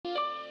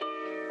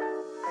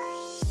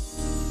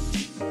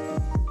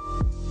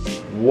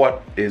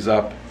What is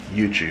up,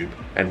 YouTube?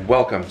 And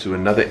welcome to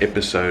another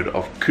episode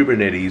of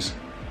Kubernetes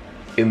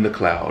in the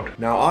cloud.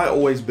 Now, I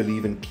always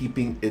believe in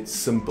keeping it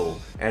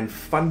simple, and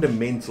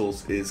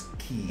fundamentals is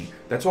key.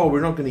 That's why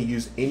we're not going to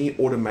use any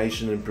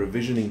automation and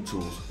provisioning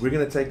tools. We're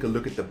going to take a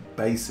look at the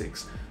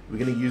basics. We're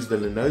going to use the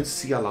Linode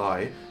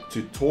CLI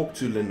to talk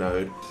to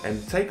Linode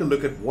and take a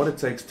look at what it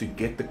takes to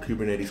get the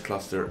Kubernetes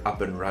cluster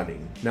up and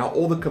running. Now,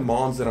 all the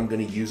commands that I'm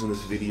going to use in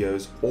this video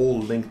is all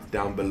linked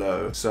down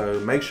below, so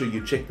make sure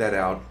you check that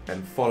out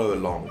and follow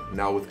along.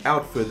 Now,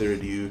 without further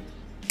ado,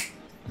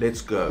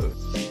 let's go.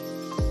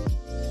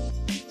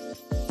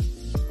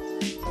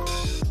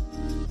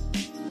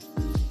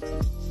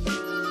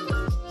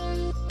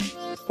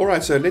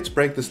 Alright, so let's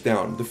break this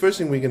down. The first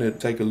thing we're going to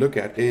take a look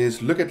at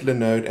is look at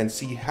Linode and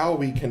see how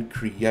we can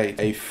create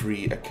a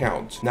free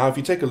account. Now, if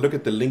you take a look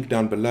at the link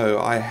down below,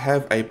 I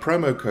have a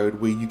promo code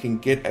where you can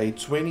get a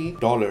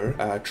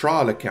 $20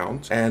 trial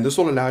account, and this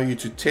will allow you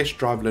to test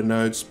drive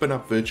Linode, spin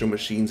up virtual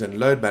machines and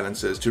load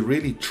balancers to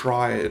really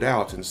try it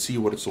out and see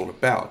what it's all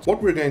about.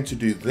 What we're going to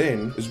do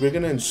then is we're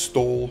going to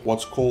install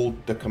what's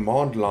called the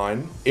command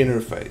line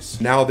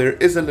interface. Now, there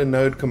is a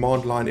Linode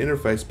command line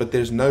interface, but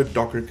there's no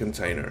Docker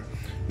container.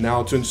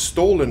 Now, to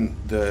install in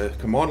the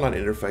command line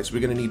interface,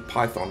 we're going to need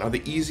Python. Now,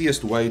 the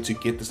easiest way to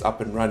get this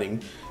up and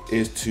running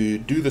is to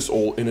do this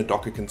all in a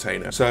Docker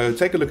container. So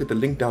take a look at the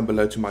link down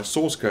below to my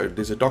source code.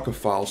 There's a Docker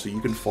file so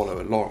you can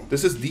follow along.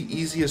 This is the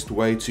easiest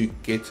way to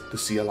get the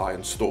CLI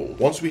installed.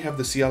 Once we have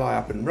the CLI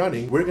up and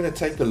running, we're going to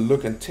take a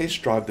look and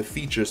test drive the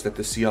features that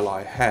the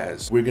CLI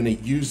has. We're going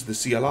to use the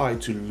CLI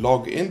to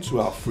log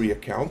into our free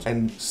account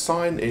and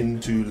sign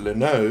into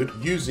Linode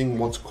using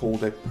what's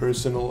called a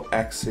personal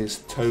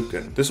access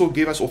token. This will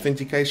give us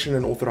authentication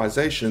and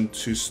authorization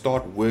to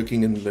start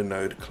working in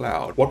Linode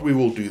Cloud. What we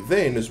will do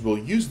then is we'll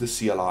use the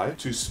CLI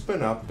to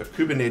spin up the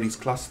Kubernetes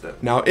cluster.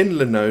 Now, in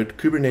Linode,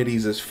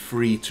 Kubernetes is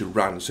free to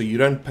run, so you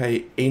don't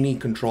pay any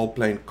control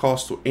plane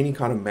costs or any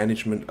kind of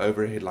management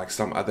overhead like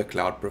some other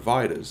cloud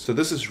providers. So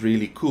this is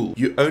really cool.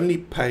 You only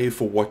pay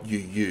for what you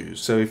use.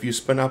 So if you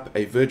spin up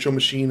a virtual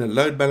machine, a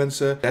load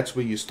balancer, that's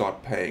where you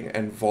start paying,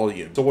 and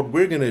volume. So what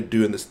we're going to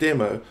do in this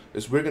demo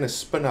is we're going to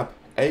spin up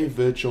a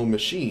virtual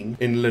machine.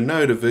 In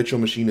Linode, a virtual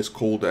machine is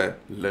called a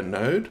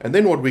Linode. And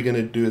then what we're going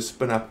to do is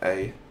spin up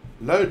a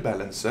load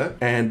balancer,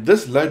 and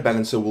this load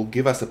balancer will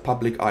give us a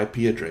public IP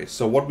address.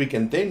 So what we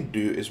can then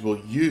do is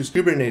we'll use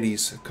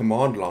Kubernetes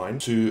command line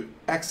to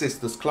access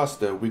this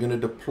cluster. We're going to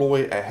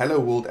deploy a Hello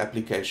World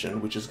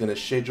application, which is going to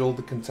schedule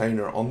the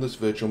container on this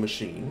virtual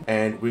machine,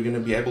 and we're going to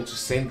be able to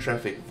send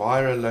traffic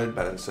via a load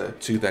balancer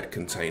to that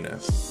container.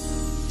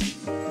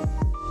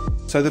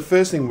 So the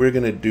first thing we're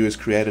going to do is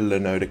create a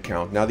Linode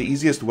account. Now, the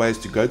easiest way is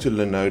to go to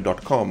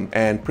linode.com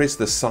and press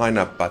the sign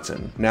up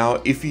button. Now,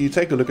 if you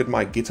take a look at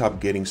my GitHub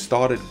getting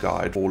started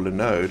guide for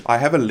Linode, I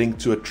have a link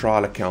to a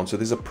trial account. So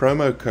there's a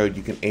promo code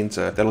you can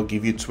enter that'll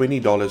give you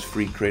 $20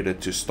 free credit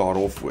to start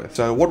off with.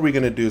 So what we're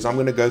going to do is I'm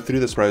going to go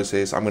through this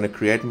process. I'm going to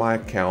create my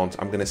account.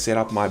 I'm going to set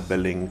up my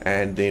billing,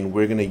 and then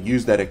we're going to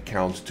use that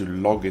account to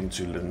log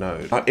into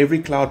Linode. Now, every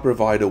cloud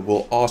provider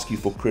will ask you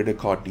for credit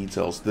card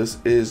details. This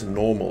is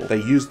normal. They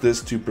use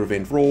this to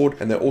prevent fraud,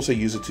 and they also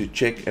use it to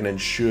check and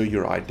ensure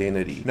your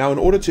identity. Now, in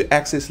order to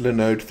access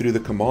Linode through the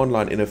command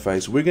line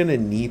interface, we're going to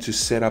need to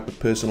set up a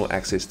personal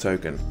access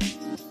token.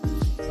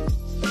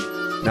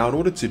 Now, in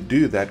order to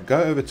do that,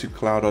 go over to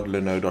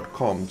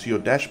cloud.linode.com to your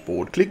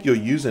dashboard, click your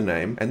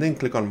username, and then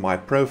click on My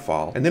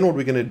Profile. And then what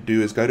we're going to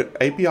do is go to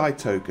API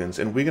tokens,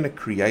 and we're going to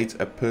create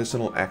a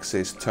personal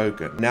access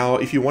token. Now,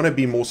 if you want to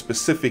be more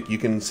specific, you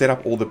can set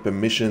up all the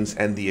permissions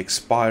and the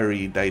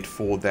expiry date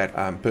for that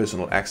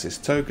personal access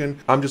token.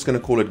 I'm just going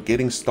to call it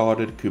Getting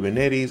Started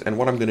Kubernetes, and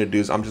what I'm going to do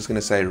is I'm just going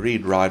to say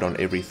read write on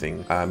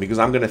everything because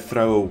I'm going to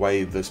throw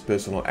away this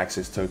personal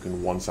access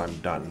token once I'm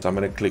done. So I'm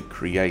going to click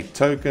Create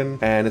Token,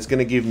 and it's going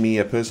to give me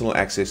a personal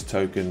access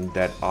token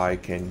that I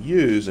can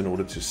use in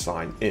order to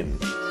sign in.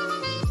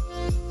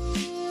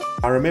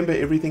 I remember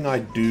everything I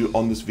do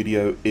on this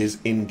video is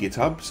in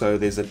GitHub. So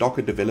there's a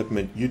Docker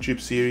development YouTube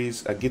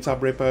series, a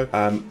GitHub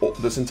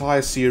repo. This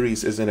entire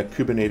series is in a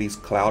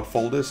Kubernetes cloud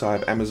folder. So I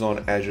have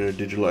Amazon, Azure,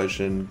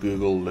 DigitalOcean,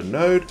 Google,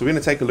 Linode. So we're going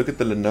to take a look at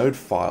the Linode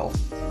file.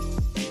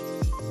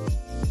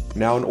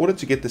 Now, in order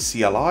to get the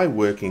CLI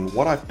working,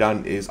 what I've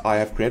done is I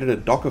have created a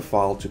Docker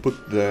file to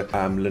put the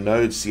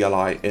Linode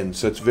CLI in.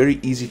 So it's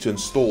very easy to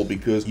install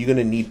because you're going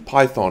to need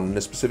Python and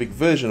a specific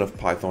version of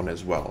Python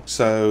as well.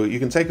 So you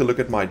can take a look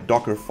at my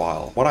Docker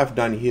file. What I've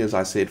done here is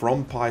I said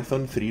from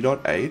Python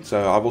 3.8.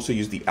 So I've also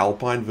used the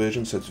Alpine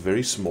version, so it's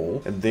very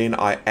small. And then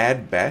I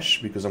add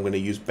bash because I'm going to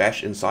use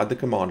bash inside the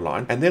command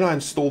line. And then I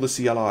install the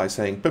CLI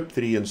saying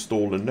pip3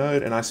 install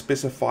Linode, and I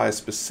specify a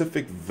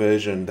specific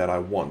version that I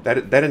want.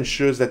 That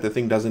ensures that the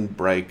thing doesn't doesn't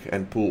break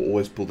and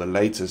always pull the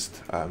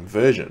latest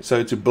version.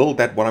 So to build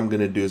that, what I'm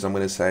going to do is I'm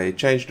going to say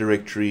change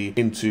directory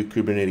into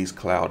Kubernetes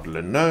Cloud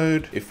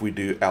Linode. If we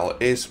do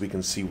ls, we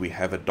can see we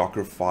have a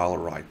Docker file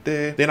right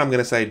there. Then I'm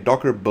going to say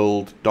docker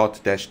build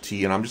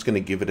 .-t, and I'm just going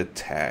to give it a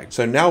tag.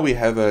 So now we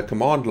have a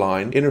command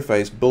line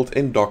interface built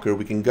in Docker.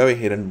 We can go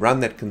ahead and run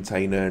that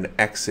container and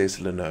access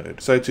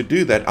Linode. So to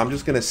do that, I'm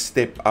just going to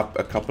step up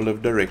a couple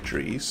of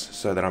directories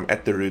so that I'm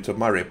at the root of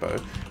my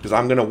repo, because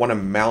I'm going to want to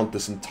mount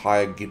this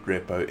entire Git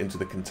repo into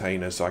the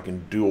container so I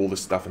can do all the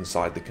stuff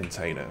inside the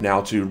container.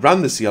 Now to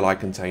run the CLI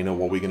container,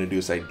 what we're going to do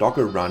is say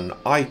docker run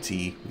it.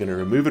 We're going to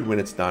remove it when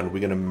it's done. We're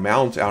going to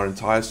mount our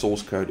entire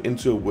source code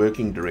into a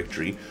working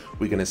directory.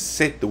 We're going to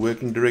set the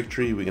working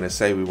directory. We're going to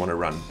say we want to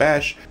run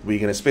bash. We're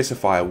going to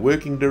specify a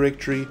working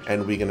directory,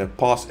 and we're going to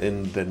pass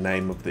in the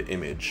name of the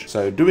image.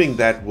 So doing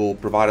that will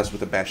provide us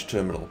with a bash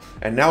terminal.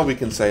 And now we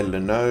can say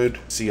Linode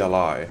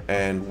CLI,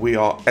 and we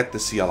are at the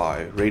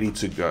CLI ready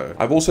to go.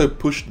 I've also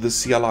pushed the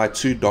CLI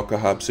to Docker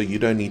Hub, so you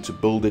don't need to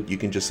build it. You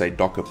can just say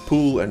docker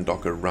pull and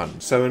docker run.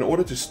 So in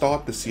order to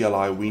start the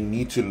CLI, we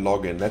need to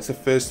log in. That's the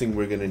first thing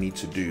we're going to need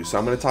to do. So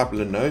I'm going to type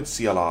Linode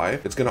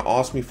CLI. It's going to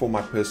ask me for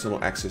my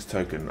personal access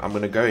token. I'm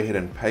going to go ahead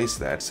and paste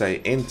that,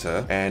 say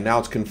enter, and now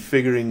it's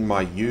configuring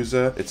my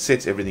user. It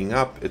sets everything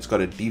up. It's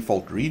got a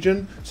default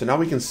region. So now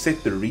we can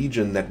set the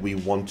region that we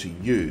want to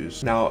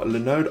use. Now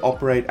Linode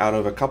operate out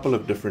of a couple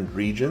of different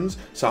regions.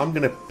 So I'm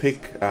going to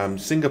pick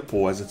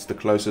Singapore as it's the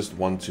closest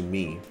one to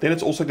me. Then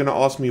it's also going to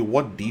ask me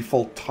what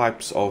default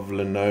types of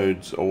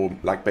Linodes, or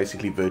like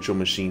basically virtual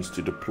machines,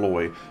 to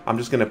deploy. I'm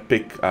just going to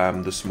pick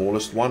the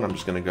smallest one. I'm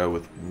just going to go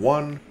with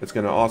 1. It's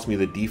going to ask me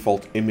the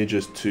default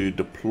images to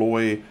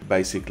deploy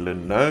basic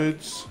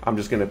Linodes. I'm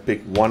just going to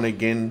pick 1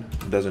 again.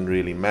 Doesn't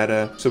really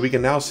matter. So we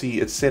can now see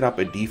it's set up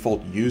a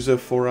default user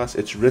for us.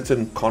 It's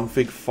written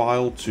config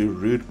file to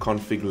root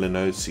config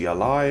Linode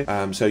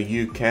CLI. So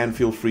you can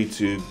feel free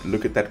to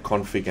look at that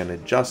config and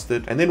adjust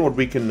it. And then what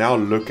we can now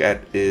look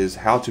at is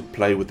how to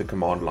play with the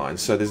command line.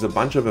 So there's a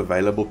bunch of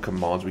available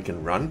commands we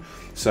can run.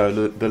 So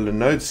the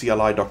Linode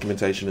CLI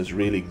documentation is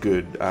really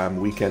good.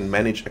 We can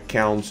manage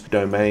accounts,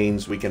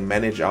 domains, we can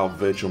manage our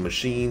virtual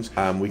machines,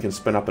 we can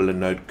spin up a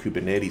Linode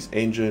Kubernetes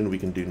engine, we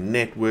can do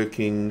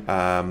networking,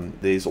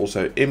 there's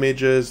also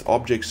images,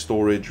 object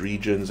storage,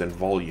 regions, and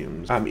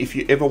volumes. If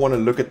you ever want to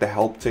look at the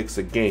help text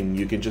again,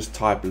 you can just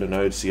type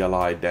Linode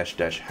CLI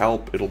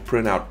 --help. It'll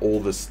print out all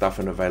this stuff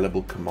and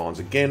available commands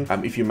again.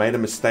 If you made a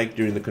mistake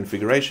during the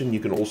configuration, you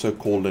can also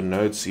call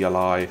Linode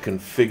CLI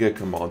configure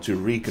command to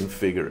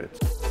reconfigure it.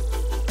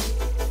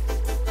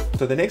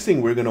 So the next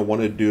thing we're going to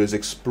want to do is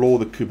explore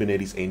the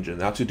Kubernetes engine.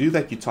 Now to do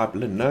that, you type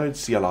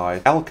Linode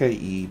CLI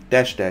LKE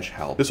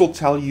 --help. This will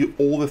tell you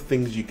all the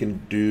things you can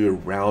do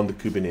around the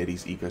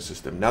Kubernetes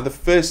ecosystem. Now the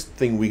first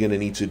thing we're going to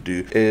need to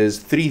do is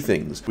 3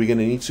 things. We're going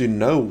to need to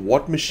know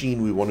what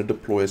machine we want to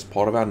deploy as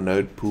part of our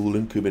node pool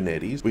in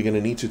Kubernetes. We're going to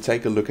need to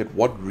take a look at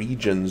what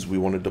regions we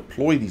want to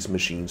deploy these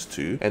machines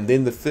to. And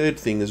then the third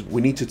thing is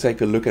we need to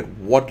take a look at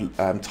what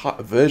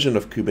version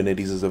of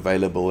Kubernetes is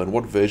available and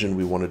what version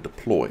we want to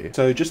deploy.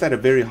 So just at a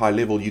very high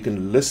level, you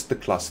can list the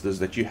clusters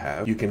that you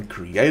have. You can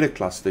create a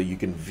cluster, you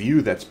can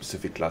view that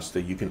specific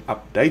cluster, you can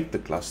update the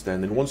cluster,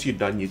 and then once you're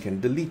done, you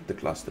can delete the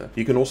cluster.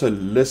 You can also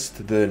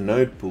list the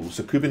node pool.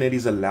 So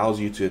Kubernetes allows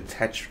you to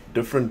attach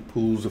different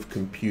pools of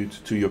compute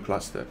to your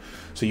cluster.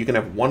 So you can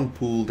have one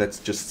pool that's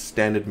just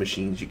standard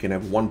machines, you can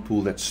have one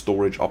pool that's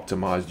storage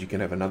optimized, you can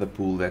have another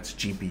pool that's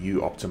GPU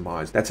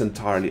optimized. That's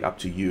entirely up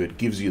to you. It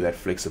gives you that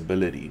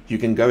flexibility. You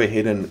can go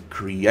ahead and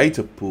create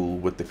a pool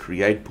with the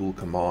create pool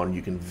command.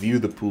 You can view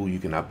the pool, you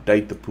can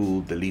update the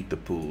pool, delete the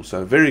pool.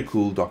 So very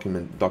cool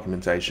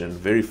documentation,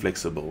 very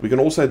flexible. We can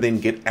also then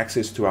get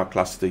access to our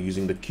cluster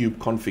using the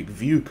kubeconfig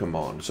view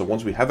command. So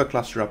once we have a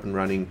cluster up and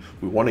running,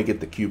 we want to get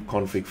the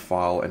kubeconfig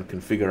file and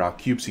configure our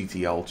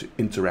kubectl to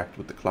interact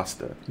with the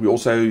cluster. We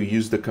also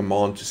use the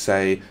command to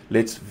say,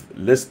 let's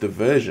list the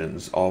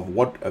versions of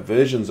what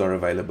versions are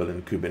available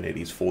in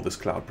Kubernetes for this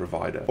cloud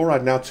provider. All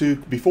right, now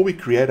before we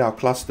create our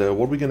cluster,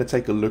 what we're going to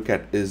take a look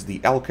at is the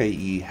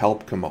LKE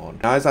help command.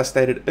 Now, as I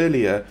stated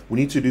earlier, we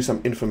need to do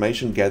some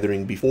information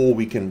gathering before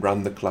we can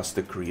run the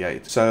cluster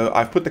create. So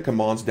I've put the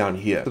commands down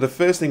here. So the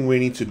first thing we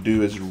need to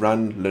do is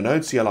run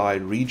Linode CLI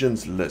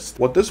regions list.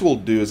 What this will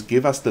do is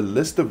give us the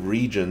list of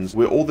regions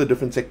where all the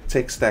different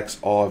tech stacks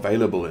are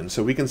available in.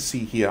 So we can see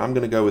here, I'm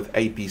going to go with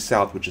AP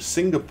South, which is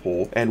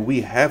Singapore, and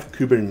we have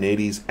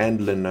Kubernetes and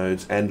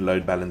Linodes and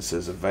load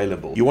balancers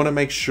available. You want to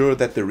make sure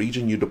that the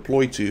region you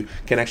deploy to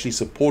can actually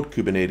support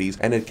Kubernetes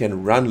and it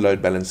can run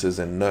load balancers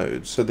and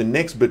nodes. So the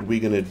next bit we're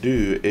going to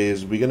do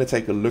is we're going to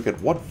take a look at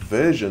what version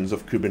versions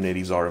of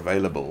Kubernetes are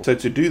available. So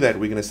to do that,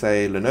 we're going to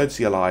say Linode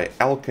CLI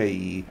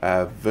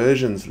LKE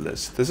versions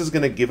list. This is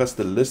going to give us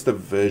the list of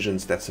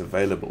versions that's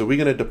available. So we're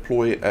going to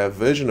deploy a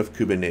version of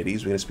Kubernetes.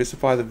 We're going to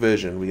specify the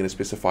version, we're going to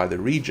specify the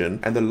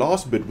region, and the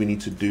last bit we need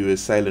to do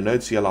is say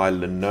Linode CLI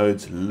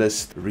Linode's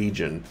list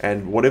region.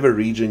 And whatever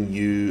region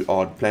you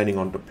are planning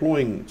on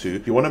deploying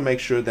to, you want to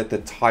make sure that the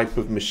type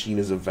of machine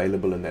is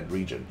available in that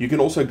region. You can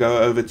also go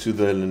over to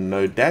the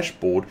Linode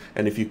dashboard,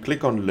 and if you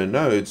click on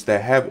Linodes, they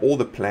have all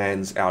the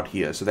plans out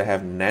here. So they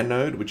have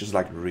Nanode, which is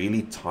like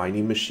really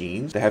tiny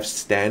machines. They have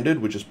Standard,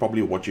 which is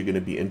probably what you're going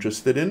to be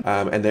interested in.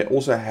 And they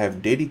also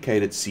have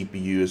dedicated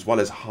CPU as well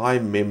as high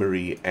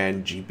memory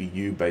and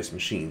GPU based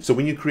machines. So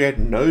when you create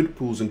node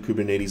pools in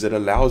Kubernetes, it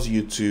allows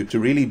you to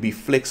really be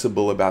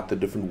flexible about the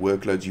different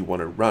workloads you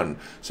want to run.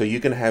 So you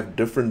can have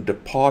different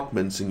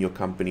departments in your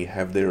company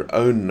have their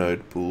own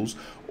node pools,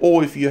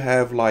 or if you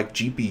have like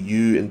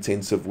GPU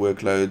intensive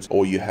workloads,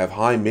 or you have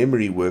high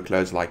memory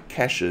workloads like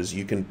caches,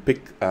 you can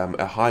pick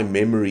a high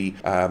memory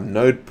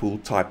node pool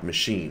type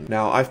machine.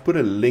 Now I've put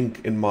a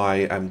link in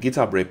my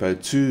GitHub repo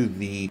to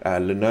the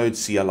Linode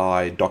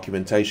CLI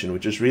documentation,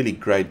 which is really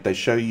great. They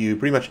show you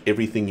pretty much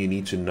everything you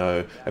need to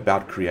know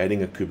about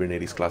creating a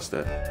Kubernetes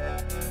cluster.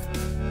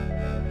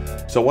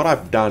 So what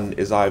I've done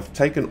is I've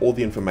taken all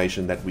the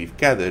information that we've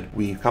gathered,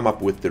 we've come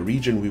up with the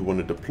region we want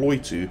to deploy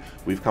to,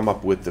 we've come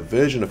up with the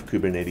version of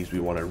Kubernetes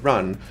we want to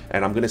run,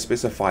 and I'm going to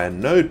specify a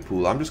node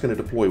pool. I'm just going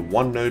to deploy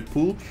one node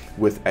pool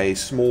with a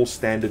small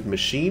standard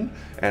machine,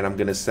 and I'm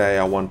going to say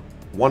I want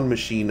one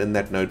machine in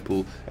that node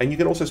pool, and you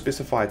can also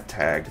specify a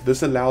tag.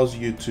 This allows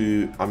you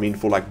to,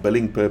 for like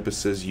billing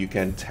purposes, you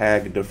can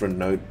tag different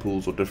node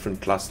pools or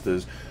different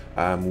clusters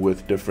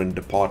with different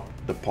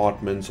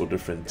departments or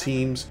different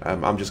teams.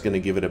 I'm just going to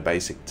give it a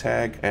basic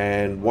tag,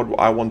 and what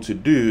I want to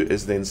do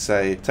is then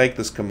say take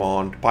this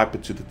command, pipe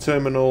it to the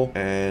terminal,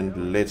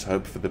 and let's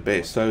hope for the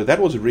best. So that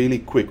was really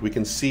quick. We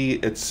can see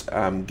it's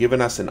given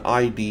us an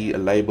ID, a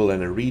label,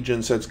 and a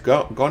region. So it's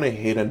gone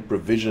ahead and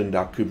provisioned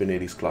our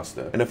Kubernetes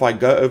cluster. And if I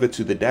go over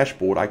to the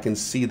dashboard, I can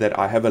see that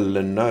I have a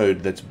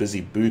Linode that's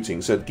busy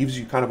booting. So it gives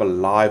you kind of a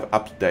live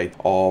update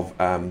of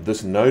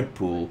this node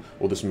pool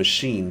or this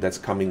machine that's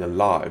coming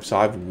alive. So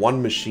I have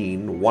one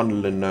machine, one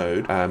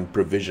Linode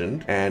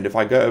provisioned, and if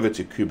I go over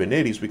to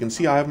Kubernetes, we can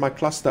see I have my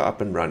cluster up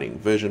and running,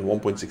 version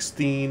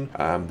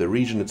 1.16, the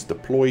region it's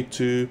deployed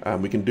to.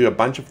 We can do a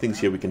bunch of things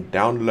here. We can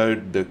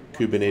download the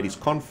Kubernetes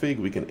config,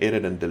 we can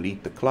edit and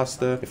delete the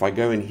cluster. If I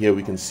go in here,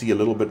 we can see a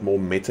little bit more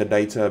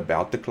metadata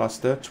about the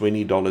cluster,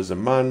 $20 a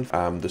month,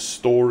 the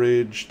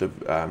storage, the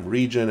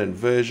region and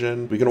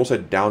version. We can also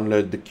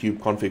download the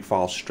kubeconfig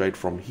file straight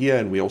from here,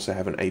 and we also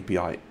have an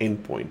API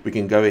endpoint. We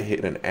can go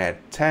ahead and add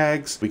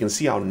tags. We can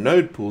see our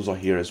node pools are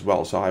here as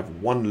well. So I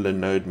have one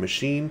Linode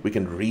machine. We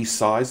can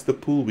resize the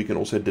pool. We can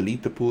also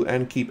delete the pool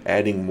and keep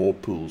adding more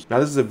pools. Now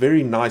this is a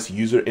very nice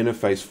user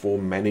interface for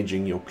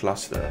managing your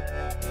cluster.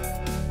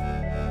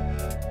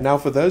 Now,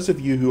 for those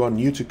of you who are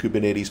new to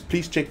Kubernetes,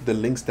 please check the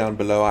links down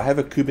below. I have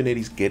a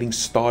Kubernetes getting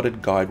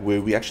started guide where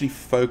we actually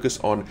focus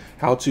on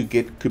how to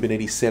get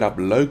Kubernetes set up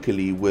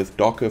locally with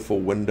Docker for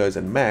Windows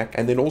and Mac,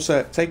 and then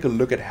also take a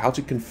look at how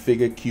to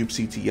configure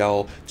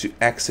kubectl to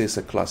access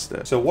a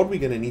cluster. So what we're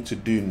going to need to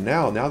do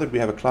now that we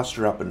have a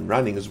cluster up and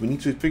running, is we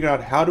need to figure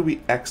out how do we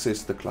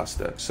access the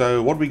cluster.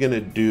 So what we're going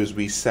to do is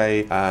we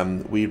say,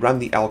 we run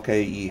the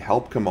LKE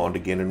help command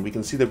again, and we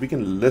can see that we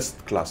can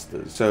list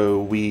clusters.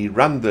 So we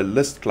run the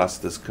list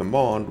clusters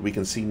command. We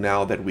can see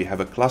now that we have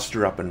a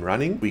cluster up and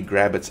running. We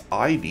grab its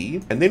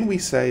ID, and then we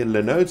say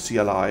Linode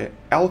CLI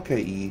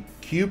LKE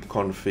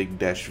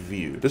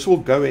kubeconfig-view. This will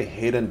go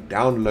ahead and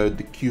download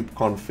the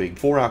kubeconfig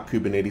for our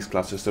Kubernetes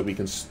cluster so we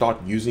can start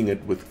using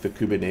it with the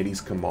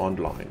Kubernetes command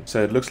line.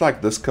 So it looks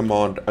like this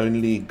command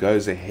only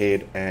goes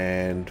ahead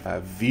and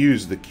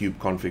views the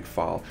kubeconfig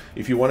file.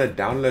 If you want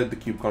to download the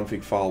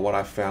kubeconfig file, what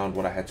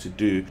I had to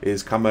do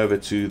is come over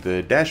to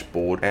the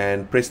dashboard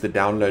and press the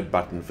download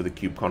button for the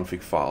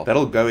kubeconfig file.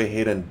 That'll go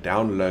ahead and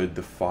download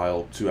the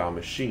file to our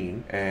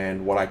machine,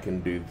 and what I can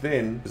do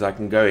then is I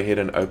can go ahead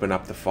and open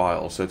up the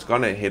file. So it's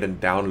gone ahead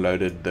and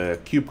downloaded the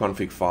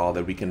kubeconfig file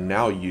that we can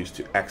now use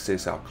to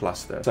access our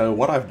cluster. So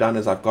what I've done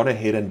is I've gone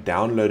ahead and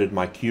downloaded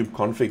my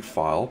kubeconfig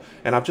file,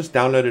 and I've just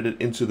downloaded it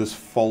into this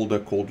folder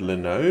called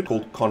Linode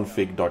called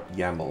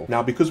config.yaml.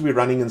 Now, because we're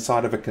running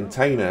inside of a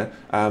container,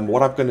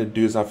 what I'm going to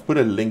do is I've put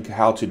a link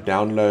how to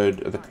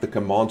download the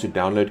command to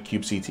download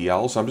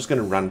kubectl. So I'm just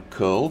going to run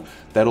curl.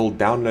 That'll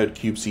download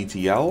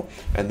kubectl,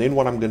 and then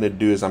what I'm going to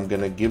do is I'm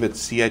going to give it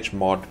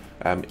chmod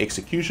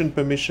execution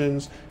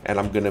permissions, and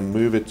I'm going to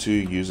move it to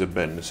user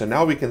bin. So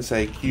now we can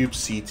say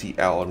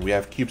kubectl, and we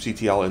have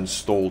kubectl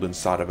installed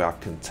inside of our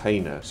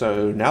container.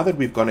 So now that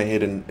we've gone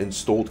ahead and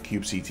installed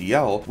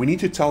kubectl, we need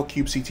to tell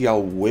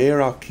kubectl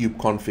where our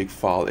kubeconfig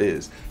file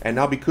is. And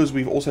now, because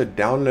we've also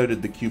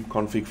downloaded the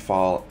kubeconfig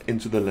file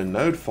into the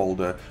Linode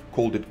folder,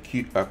 called it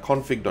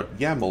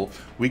config.yaml,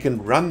 we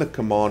can run the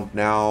command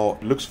now,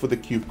 looks for the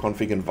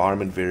kubeconfig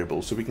environment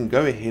variable. So we can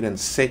go ahead and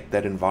set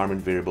that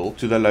environment variable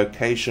to the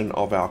location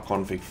of our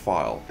config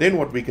file. Then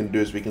what we can do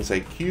is we can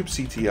say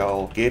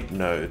kubectl get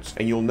nodes,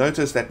 and you'll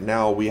notice that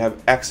now we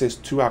have access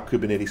to our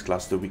Kubernetes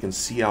cluster. We can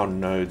see our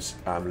nodes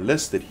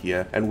listed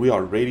here, and we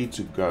are ready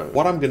to go.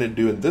 What I'm going to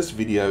do in this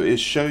video is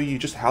show you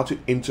just how to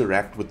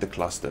interact with the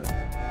cluster.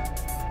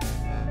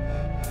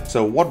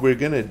 So what we're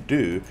going to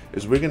do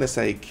is we're going to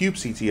say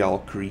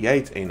kubectl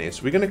create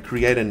ns. We're going to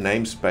create a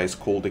namespace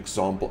called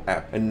example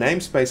app. A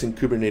namespace in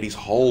Kubernetes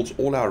holds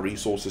all our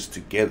resources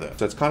together.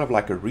 So it's kind of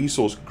like a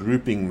resource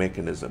grouping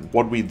mechanism.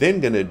 What we're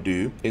then going to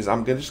do is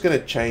I'm just going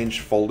to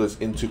change folders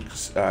into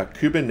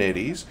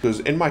Kubernetes, because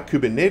in my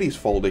Kubernetes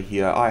folder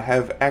here, I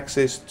have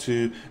access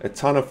to a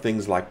ton of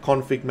things like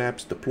config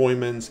maps,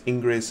 deployments,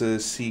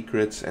 ingresses,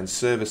 secrets, and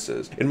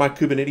services. In my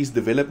Kubernetes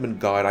development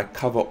guide, I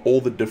cover all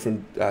the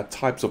different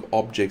types of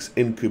objects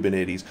in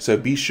Kubernetes, so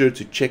be sure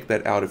to check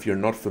that out if you're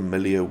not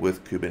familiar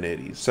with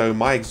Kubernetes. So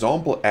my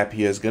example app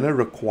here is going to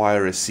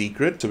require a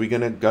secret, so we're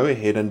going to go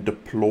ahead and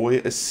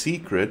deploy a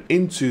secret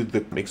into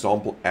the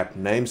example app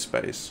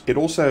namespace. It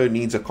also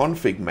needs a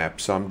config map,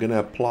 so I'm going to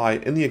apply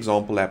in the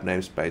example app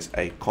namespace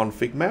a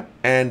config map,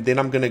 and then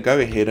I'm going to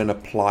go ahead and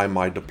apply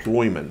my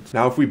deployment.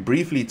 Now if we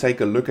briefly take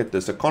a look at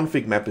this, a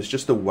config map is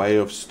just a way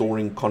of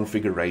storing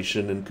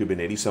configuration in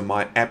Kubernetes. So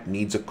my app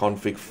needs a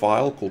config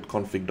file called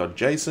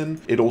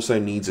config.json. It also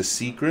needs a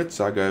secret,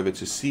 so I go over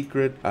to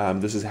secret.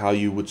 This is how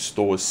you would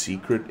store a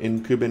secret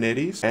in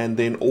Kubernetes, and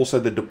then also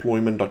the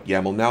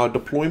deployment.yaml. Now a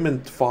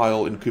deployment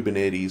file in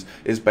Kubernetes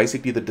is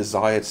basically the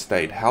desired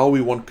state, how we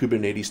want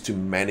Kubernetes to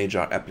manage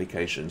our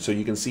application. So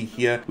you can see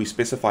here we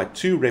specify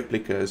 2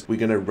 replicas. We're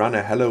going to run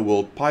a hello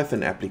world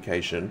Python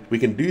application. We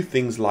can do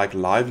things like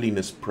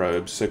liveliness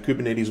probes, so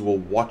Kubernetes will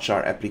watch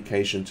our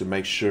application to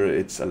make sure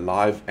it's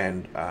alive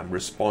and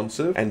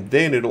responsive, and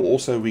then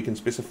we can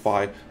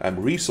specify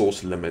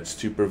resource limits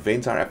to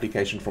prevent our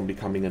application from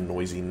becoming a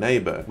noisy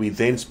neighbor. We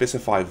then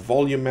specify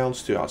volume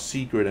mounts to our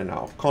secret and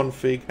our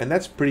config, and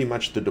that's pretty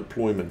much the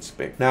deployment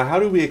spec. Now how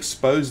do we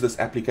expose this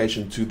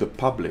application to the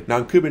public? Now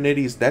in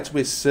Kubernetes, that's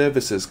where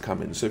services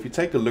come in. So if you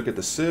take a look at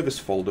the service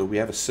folder, we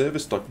have a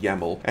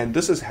service.yaml, and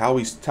this is how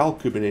we tell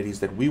Kubernetes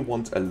that we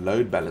want a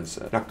load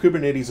balancer. Now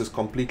Kubernetes is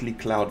completely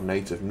cloud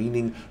native,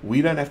 meaning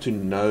we don't have to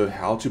know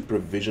how to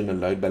provision a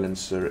load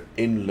balancer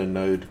in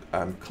Linode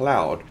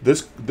cloud.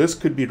 This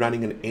could be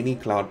running in any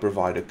cloud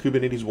provider.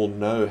 Kubernetes will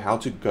know how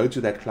to go to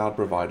that cloud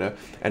provider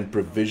and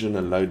provision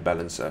a load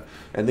balancer.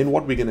 And then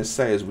what we're going to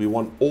say is we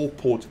want all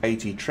port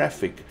 80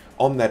 traffic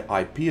on that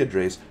IP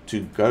address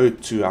to go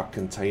to our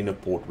container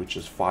port, which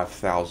is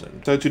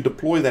 5000. So to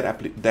deploy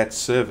that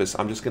service,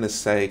 I'm just going to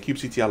say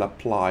kubectl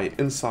apply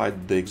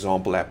inside the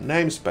example app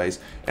namespace,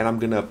 and I'm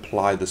going to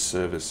apply the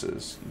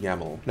services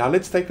YAML. Now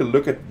let's take a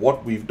look at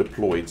what we've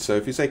deployed. So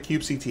if you say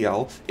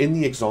kubectl in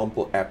the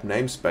example app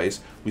namespace,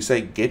 we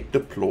say get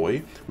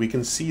deploy, we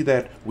can see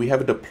that we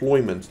have a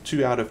deployment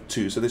 2 out of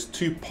 2. So there's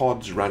 2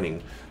 pods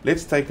running.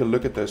 Let's take a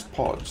look at those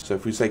pods. So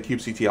if we say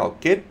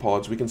kubectl get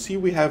pods, we can see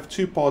we have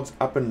 2 pods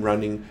up and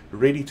running,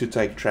 ready to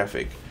take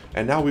traffic.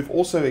 And now we've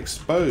also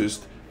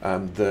exposed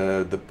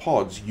the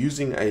pods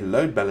using a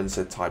load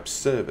balancer type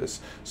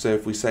service. So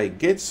if we say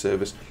get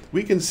service,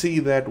 we can see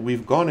that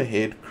we've gone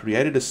ahead,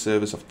 created a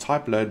service of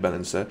type load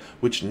balancer,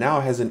 which now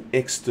has an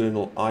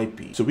external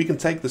IP. So we can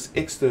take this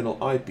external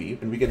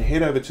IP and we can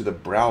head over to the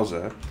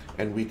browser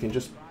and we can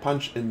just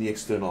punch in the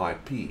external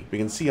IP. We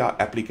can see our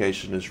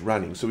application is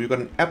running. So we've got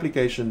an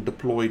application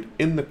deployed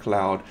in the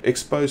cloud,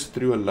 exposed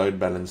through a load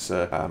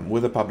balancer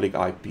with a public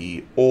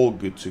IP, all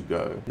good to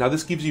go. Now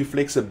this gives you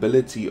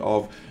flexibility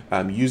of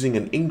using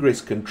an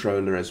ingress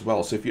controller as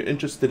well. So if you're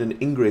interested in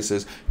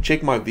ingresses,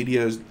 check my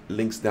videos,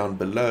 links down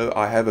below.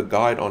 I have a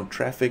guide on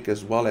traffic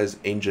as well as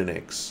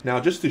Nginx. Now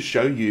just to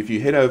show you, if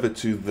you head over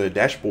to the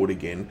dashboard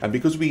again, and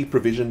because we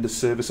provisioned the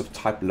service of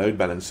type load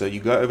balancer, you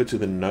go over to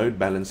the node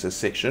balancer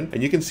section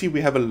and you can see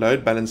we have a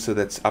load balancer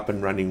that's up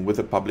and running with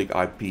a public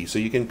IP. So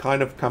you can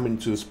kind of come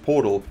into this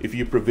portal if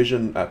you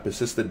provision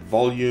persistent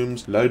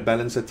volumes, load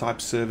balancer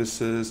type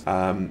services,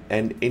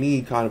 and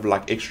any kind of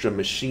like extra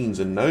machines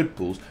and node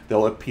pools,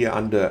 they'll appear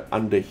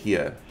under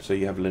here. So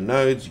you have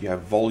Linodes, you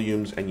have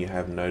volumes, and you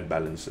have node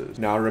balancers.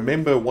 Now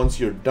remember, once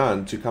you're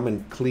done, to come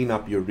and clean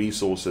up your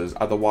resources,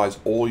 otherwise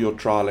all your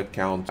trial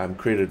account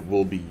credit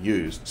will be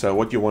used. So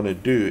what you want to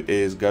do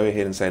is go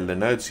ahead and say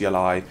Linode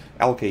CLI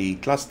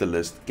LKE cluster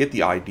list, get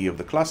the ID of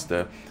the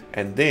cluster,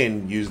 and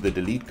then use the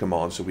delete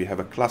command. So we have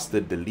a cluster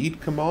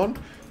delete command,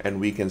 and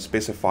we can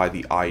specify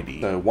the ID.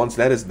 So once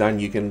that is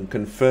done, you can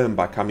confirm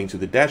by coming to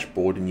the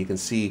dashboard, and you can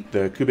see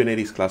the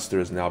Kubernetes cluster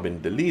has now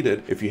been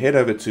deleted. If you head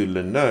over to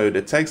Linode,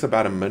 it takes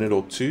about a minute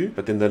or 2,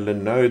 but then the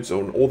Linodes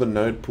or all the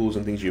node pools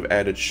and things you've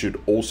added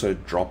should also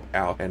drop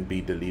out and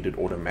be deleted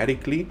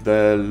automatically.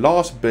 The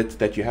last bit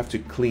that you have to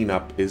clean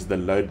up is the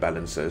load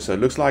balancer. So it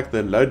looks like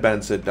the load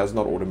balancer does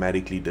not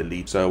automatically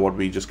delete. So what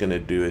we're just going to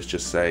do is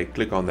just say,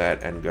 click on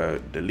that and go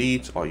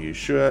delete. Are you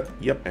sure?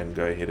 Yep. And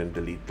go ahead and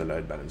delete the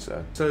load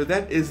balancer. So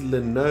that is is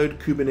Linode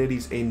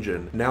Kubernetes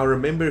engine. Now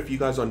remember, if you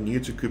guys are new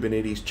to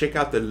Kubernetes, check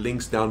out the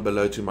links down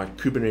below to my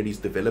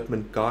Kubernetes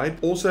development guide.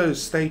 Also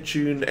stay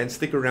tuned and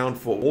stick around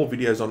for more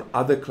videos on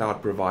other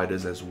cloud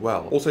providers as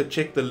well. Also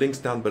check the links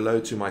down below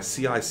to my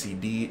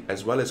CI/CD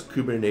as well as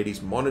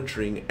Kubernetes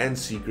monitoring and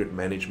secret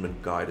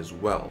management guide as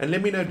well. And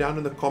let me know down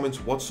in the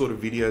comments what sort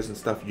of videos and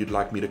stuff you'd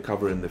like me to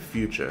cover in the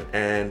future.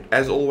 And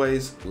as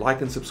always,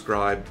 like and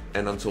subscribe,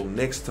 and until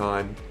next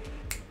time,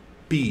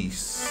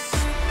 peace.